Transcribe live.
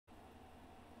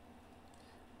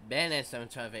Ben and some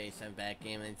Trevor, some back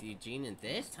game with Eugene, and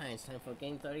this time it's time for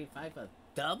game 35 of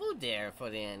Double Dare for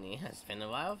the NES. It's been a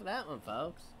while for that one,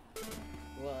 folks.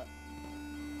 Well,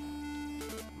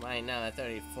 right now at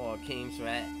 34 games, we're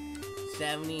at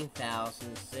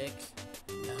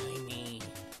 70,690.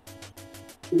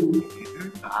 Thank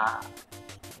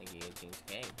you, Eugene's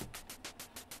game.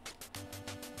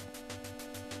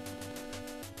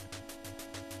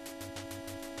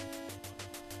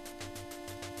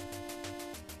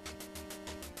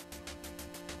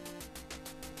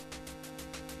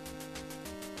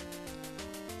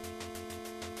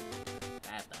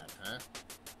 Huh?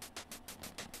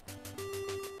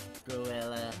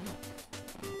 Gorilla.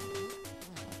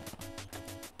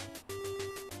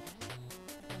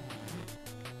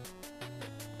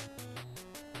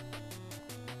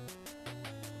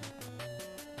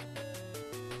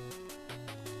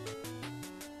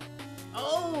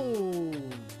 Oh!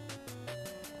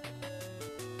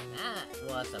 That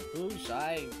was a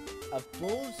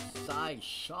bullseye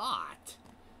shot.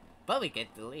 But we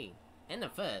get the lead. In the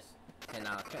first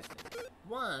 $10 question.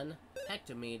 1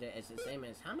 hectometer is the same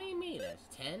as how many meters?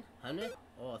 10, 100,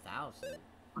 or 1,000?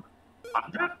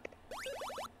 100?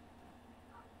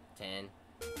 10.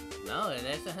 No, it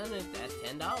is 100. That's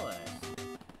 $10.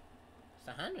 It's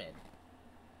 100.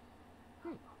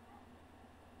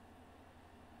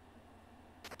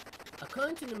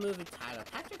 According to the movie title,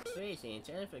 Patrick Swayze and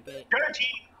Jennifer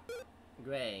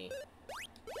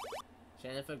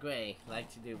Grey like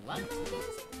to do what? Who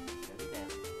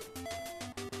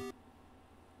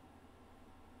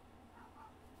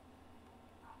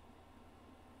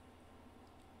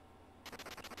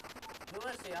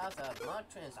was the author of Mark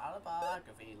Twain's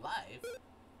autobiography, Life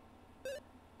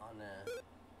on the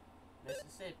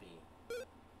Mississippi?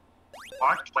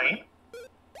 Mark Twain? I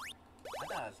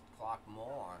thought it was Clark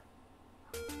Moore.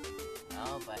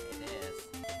 No, but it is.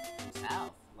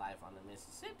 Himself, Life on the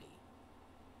Mississippi.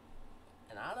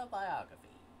 An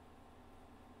autobiography.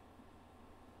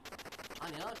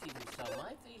 On the old TV show,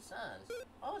 My Three Sons,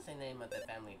 what was the name of the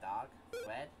family dog?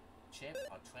 Fred, Chip,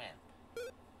 or Tramp?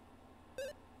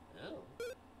 Ooh.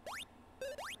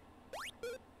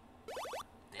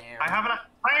 There. I have a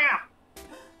cramp!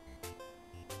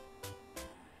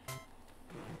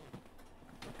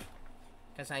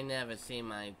 Cause I never see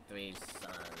My Three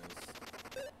Sons.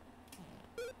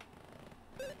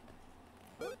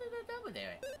 Who did I double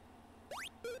dare it?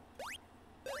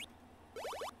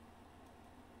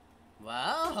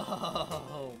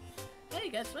 Whoa! Hey,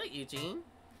 guess what, Eugene?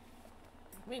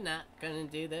 We're not gonna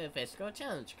do the physical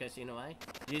challenge, cause you know why?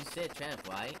 You said tramp,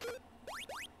 right?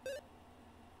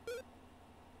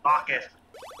 Pocket.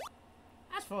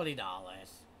 That's $40.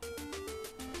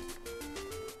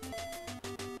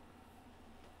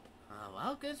 Oh,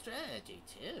 well, good strategy,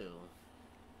 too.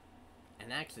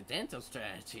 An accidental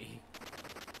strategy.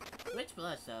 Which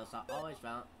blood cells are always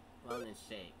round in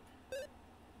shape?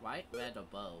 White, red, or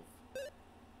both?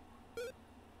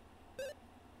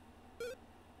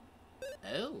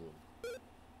 Oh.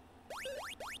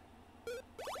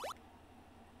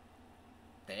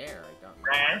 There, I got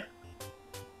Red?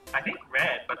 I think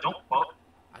red, but don't quote.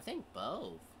 I think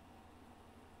both.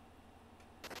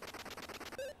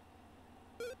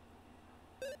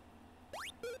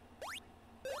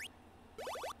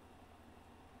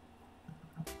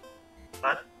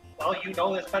 But, well, you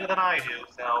know this better than I do,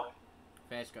 so...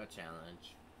 First go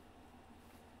challenge.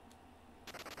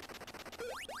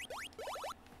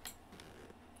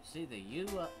 See the you,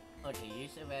 okay, you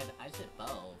said red, I said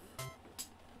both.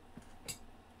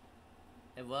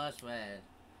 It was red.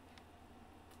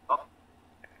 Oh.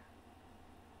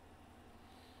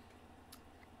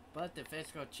 But the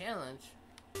physical challenge,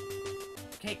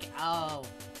 kick, oh,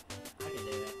 I can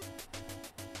do it.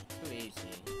 Too easy.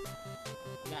 You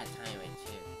gotta time it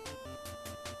too.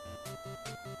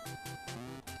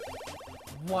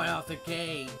 Right off the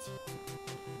gate.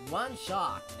 One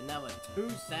shot, and that was 2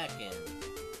 seconds.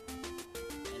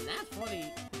 And that's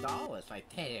 $40 right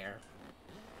there.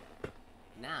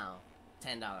 Now,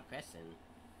 $10 question.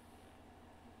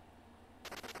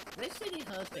 Which city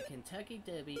hosts the Kentucky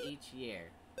Derby each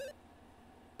year?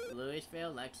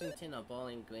 Louisville, Lexington, or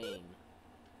Bowling Green?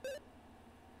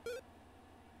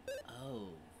 Oh,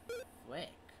 frick.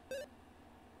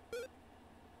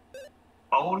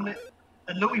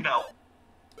 Louisville.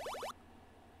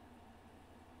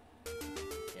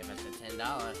 Give us a $10.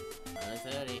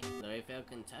 $130. Louisville,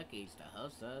 Kentucky is the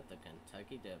host of the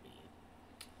Kentucky Derby.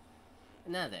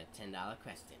 Another $10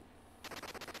 question.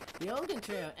 The Oregon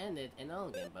Trail ended in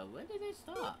Oregon, but where did it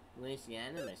start?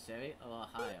 Louisiana, Missouri, or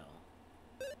Ohio?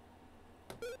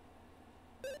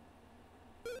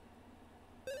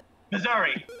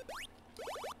 Missouri.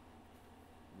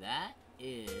 That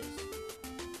is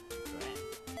correct.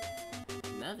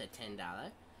 Another $10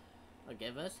 will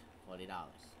give us $40.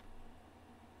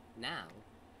 Now,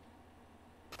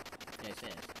 it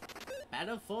says,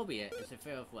 battlephobia is a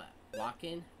fear of what?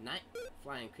 Walking, night,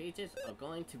 flying creatures, or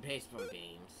going to baseball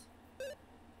games?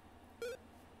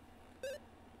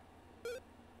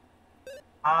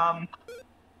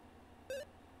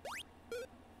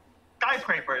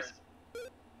 Skyscrapers.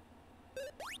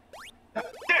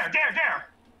 Dare.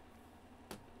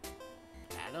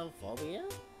 Battlephobia?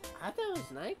 I thought it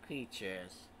was night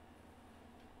creatures.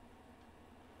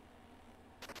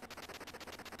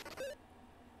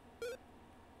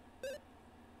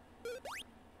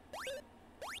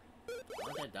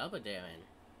 Oh, they're double daring.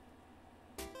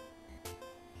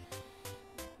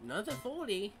 Another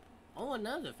 40? Oh,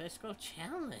 another physical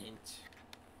challenge.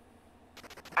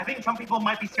 I think some people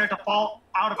might be scared to fall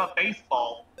out of a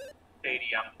baseball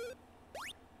stadium.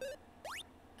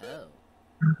 Oh.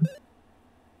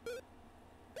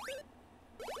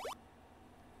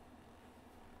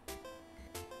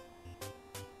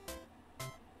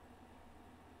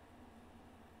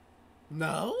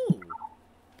 No!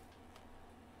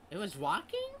 It was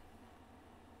walking?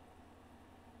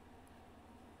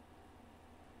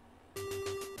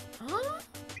 Huh?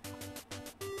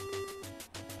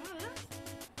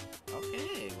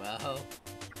 Okay, well,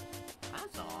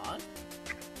 that's odd.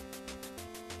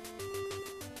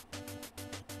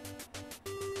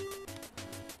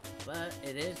 But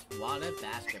it is water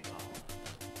basketball.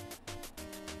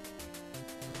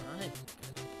 Alright,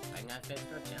 I got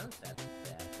physical challenge that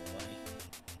bad boy.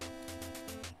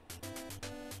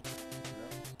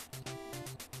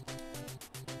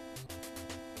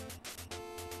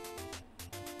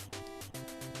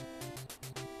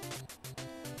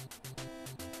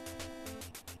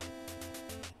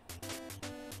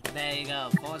 There you go,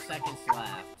 4 seconds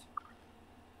left.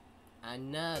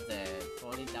 Another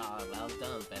 $40 well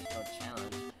done festival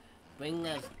challenge bring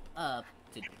us up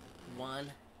to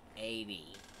 180.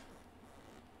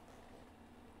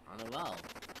 On a roll.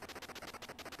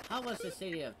 How was the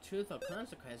city of truth or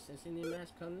consequences in the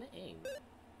magical name?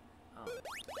 Oh,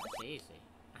 that's easy.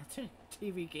 After a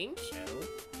TV game show?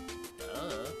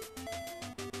 Duh.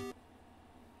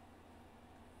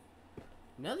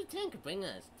 Another 10 could bring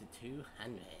us to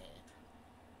 200.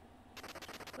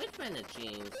 Which brand of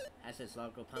jeans has its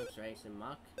logo punctuation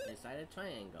mark inside a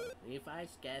triangle?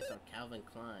 Levi's, Guess, or Calvin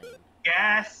Klein?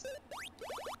 Yes.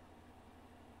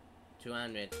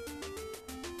 200.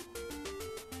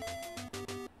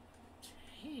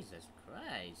 Jesus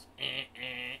Christ.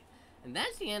 And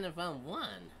that's the end of round 1. What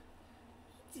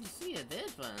did you see of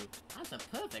this one? That's a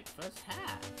perfect first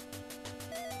half.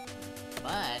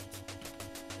 But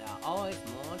there are always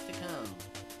more to come.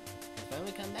 Because when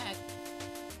we come back,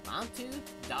 round 2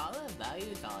 dollar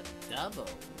values are double.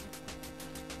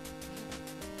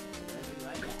 We'll be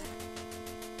right back.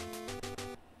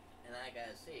 And I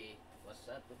gotta see what's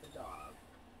up with the dog.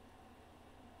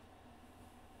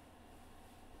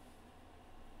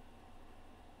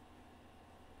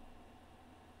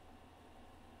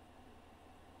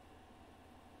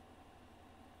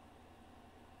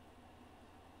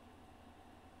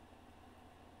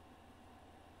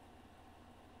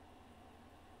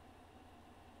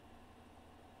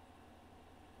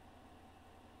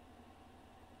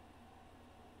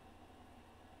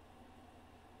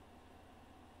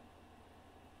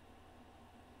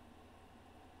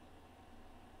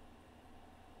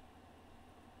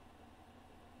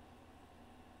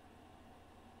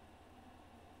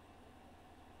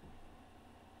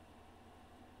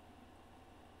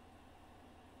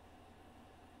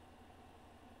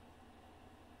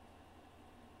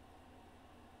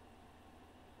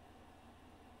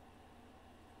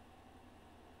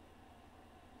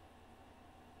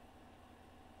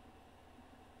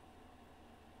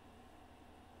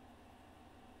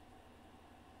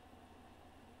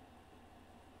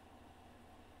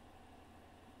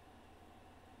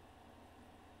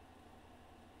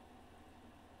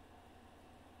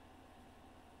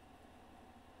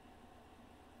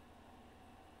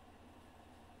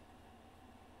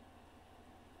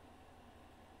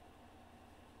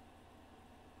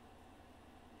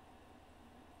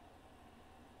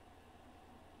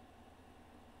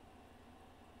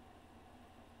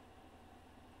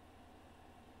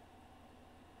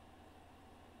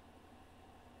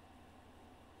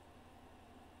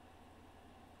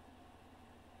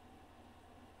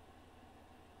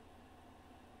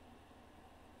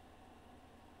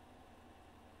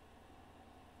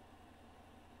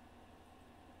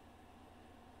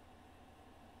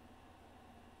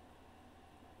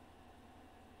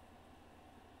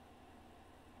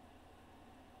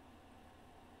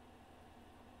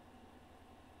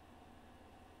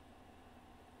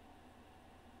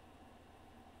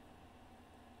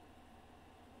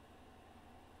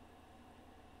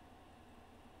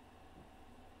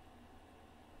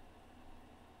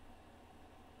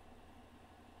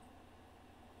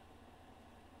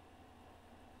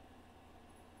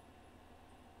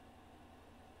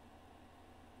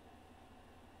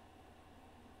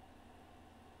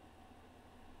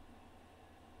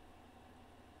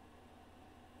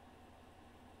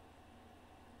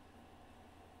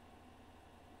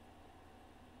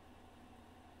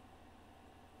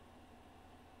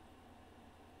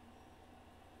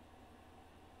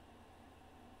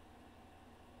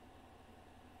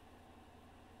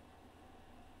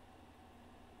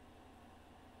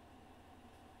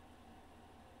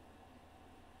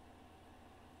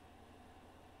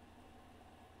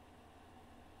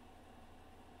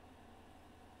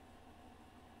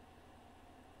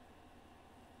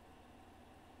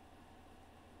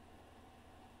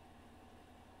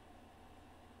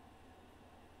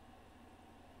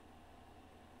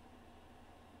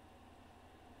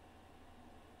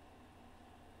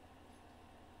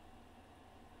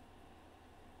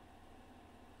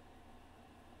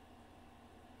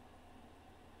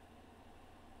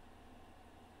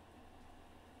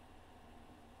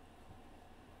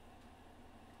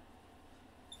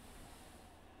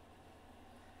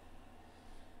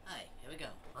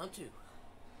 round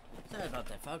 2. Sorry about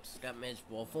that, folks. Got Ms.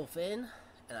 Wolfwolf and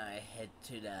I head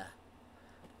to the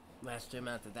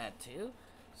restroom after that too.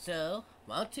 So,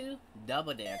 round 2,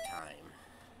 double dare time.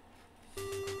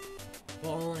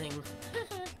 Bowling.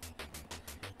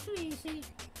 Too easy.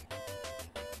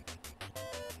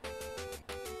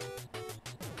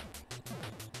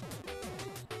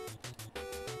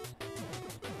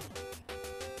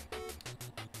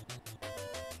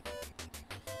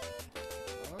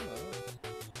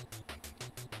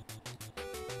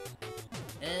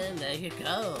 And there you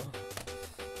go.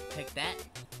 Pick that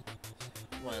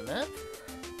one up.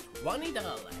 $20.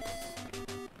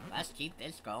 Let's keep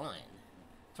this going.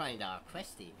 $20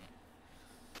 question.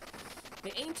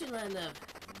 The ancient land of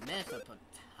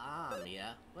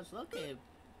Mesopotamia was located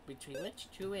between which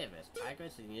two rivers?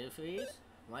 Tigris and Euphrates,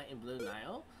 White and Blue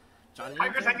Nile,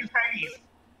 Tigris and Euphrates.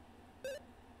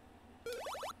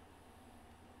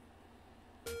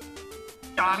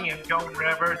 Johnny and Joan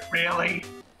Rivers, really?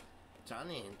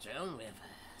 Johnny and Joan Rivers.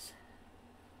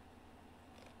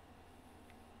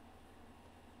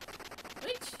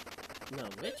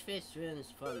 Which fish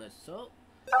swims from the salt?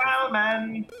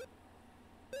 Salmon!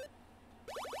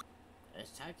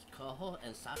 There's types coho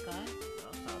and sockeye.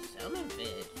 Also salmon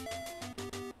fish.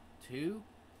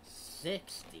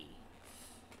 260.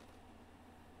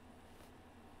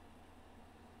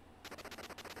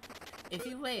 If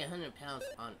you weigh 100 pounds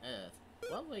on Earth,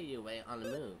 what will you weigh on the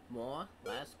moon? More,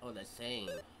 less, or the same?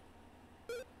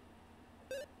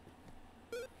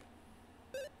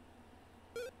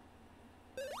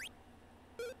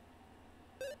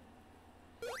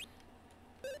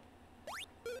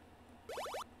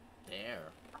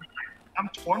 There. I'm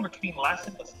torn between less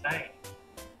and the same.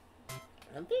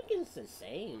 I'm thinking it's the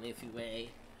same if you weigh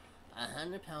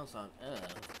 100 pounds on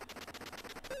Earth.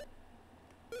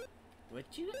 Would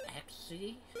you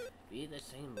actually be the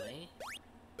same way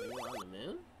when you're on the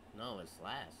moon? No, it's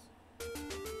less.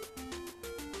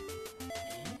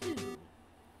 Ew.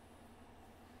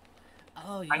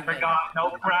 Oh, I forgot,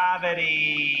 no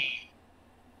gravity.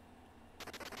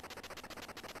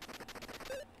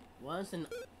 What's an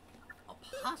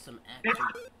opossum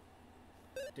actually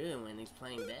doing when he's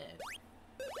playing dead?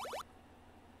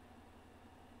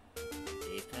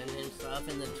 He's putting himself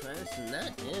in the trash, and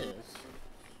that is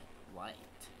white.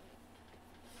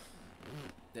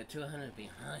 The 200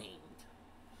 behind.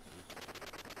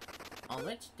 On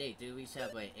which date do we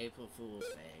celebrate April Fool's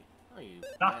Day? Oh, you.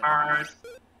 Not hers.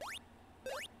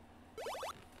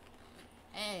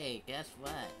 Hey, guess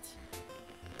what?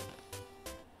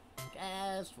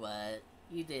 Guess what?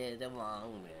 You did the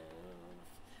wrong move.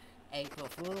 April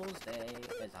Fool's Day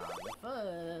is on the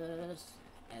 1st,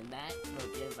 and that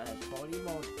will give us $40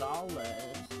 more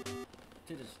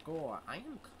to the score. I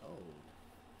am cold.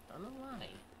 Don't know why.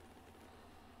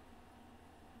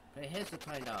 But here's the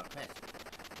 $20 question.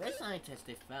 Which scientist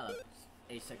developed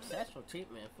a successful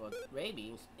treatment for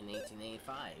rabies in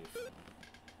 1885?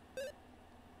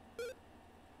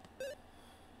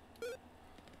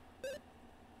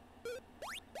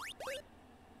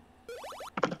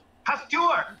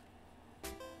 Pasteur!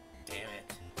 Damn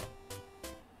it.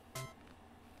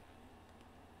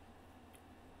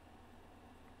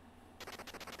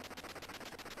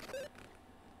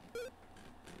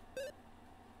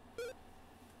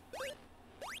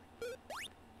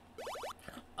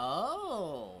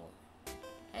 Oh!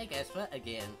 Hey, guess what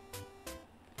again?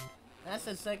 That's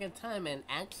the second time in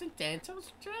accidental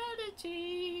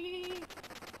strategy!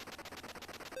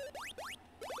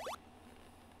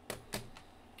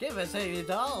 Give us $80.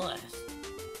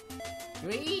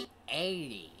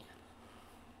 $380.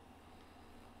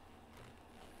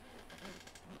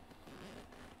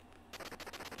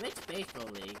 Which baseball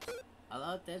leagues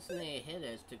allow designated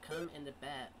hitters to come in the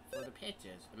bat for the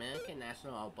pitchers? American,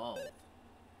 National, or both?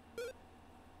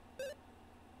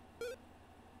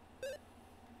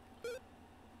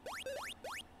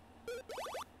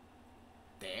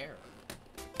 There.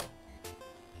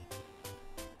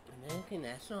 American,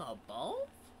 National, or both?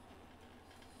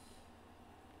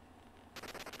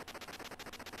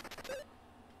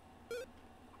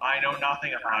 I know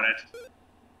nothing about it.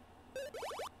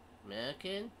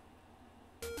 American?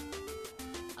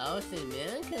 Oh, so the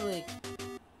American League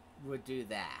would do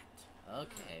that.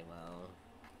 Okay, well,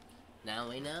 now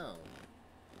we know.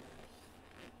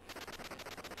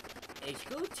 A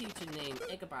school teacher named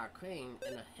Ichabod Crane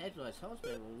and a headless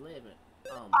husband will live in...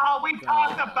 Oh, we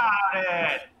talked about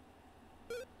it!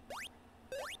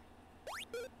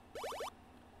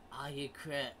 Are you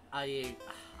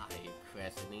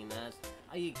questioning us?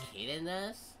 Are you kidding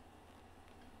us?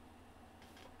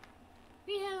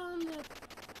 We have on the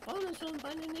bonus one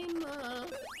by the name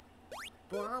of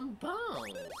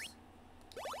bonbons.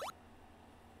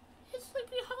 It's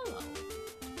Sleepy Hollow.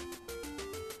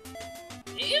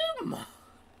 Ew!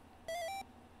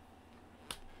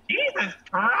 Jesus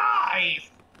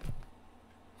Christ!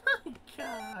 My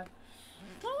God.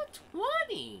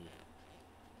 420.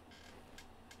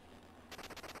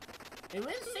 In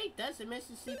which state does the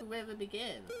Mississippi River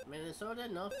begin? Minnesota,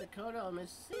 North Dakota, or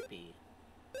Mississippi?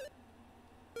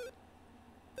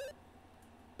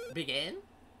 Begin?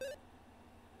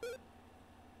 I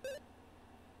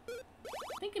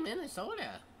think in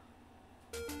Minnesota.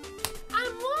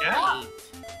 I'm right! Yeah.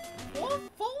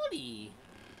 440!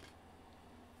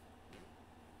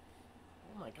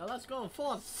 Oh my God, let's go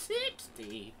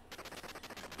 460!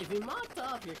 If you marked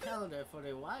off your calendar for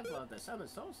the arrival of the summer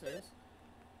solstice,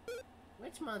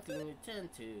 which month do you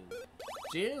intend to?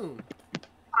 June!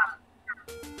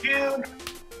 June!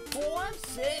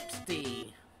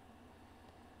 460!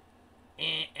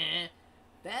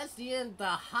 That's the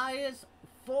highest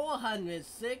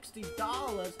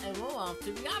 $460, and we're off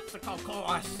to the obstacle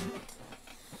course.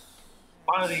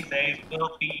 One of these days,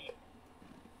 we'll be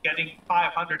getting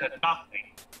 500 and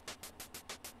nothing.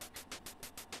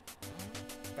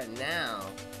 But now,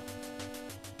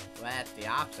 we're at the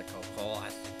obstacle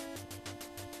course.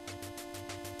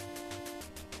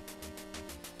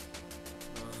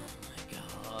 Oh my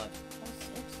God.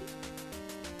 460?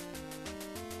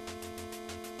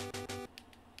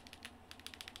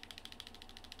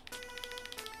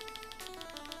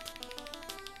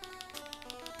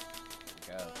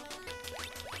 Go.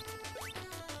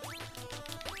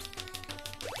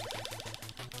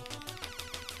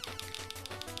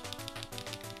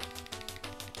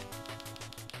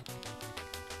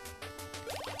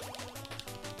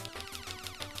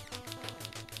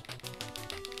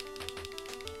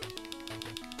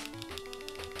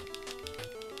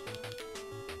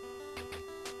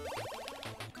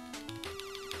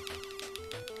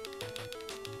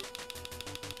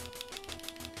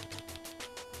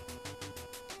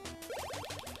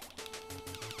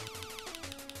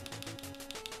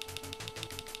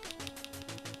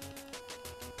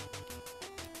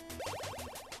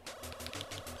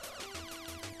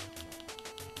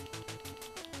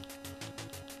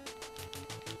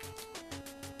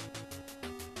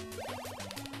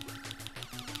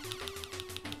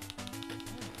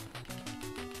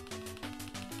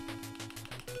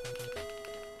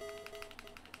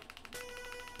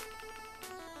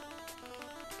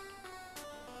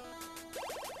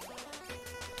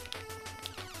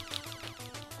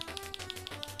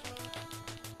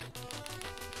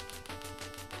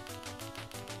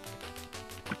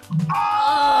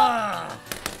 Ah!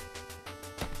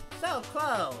 So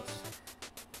close.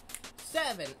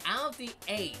 7 out of the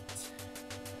 8.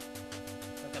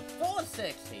 With the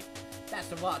 460. That's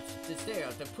the watch, the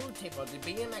stereo, the pool table, the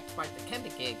BMX bike, the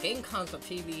camping gear, game console,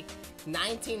 TV,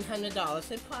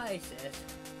 $1,900 in prices.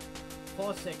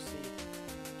 460.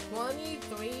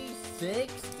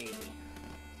 2360.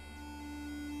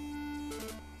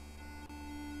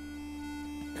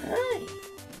 Hey.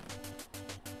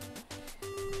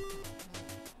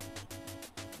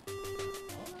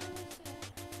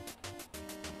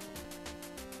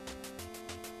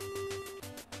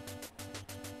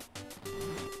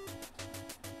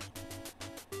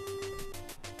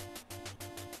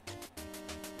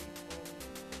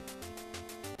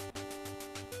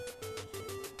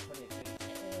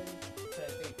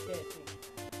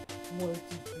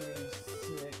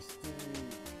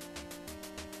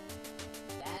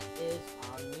 That is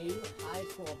our new high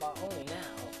score, but only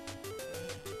now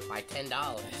by $10.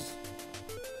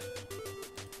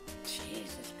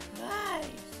 Jesus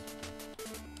Christ!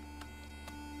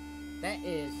 That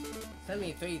is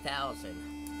 $73,050.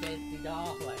 That's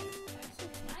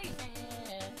amazing.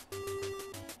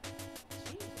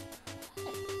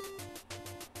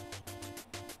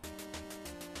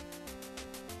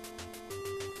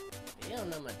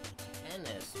 Number 10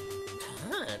 is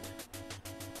done.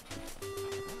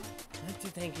 I'd like to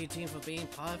thank you team for being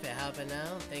part of it. Helping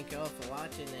out. Thank you all for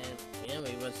watching, and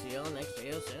we will see you all next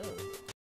video soon.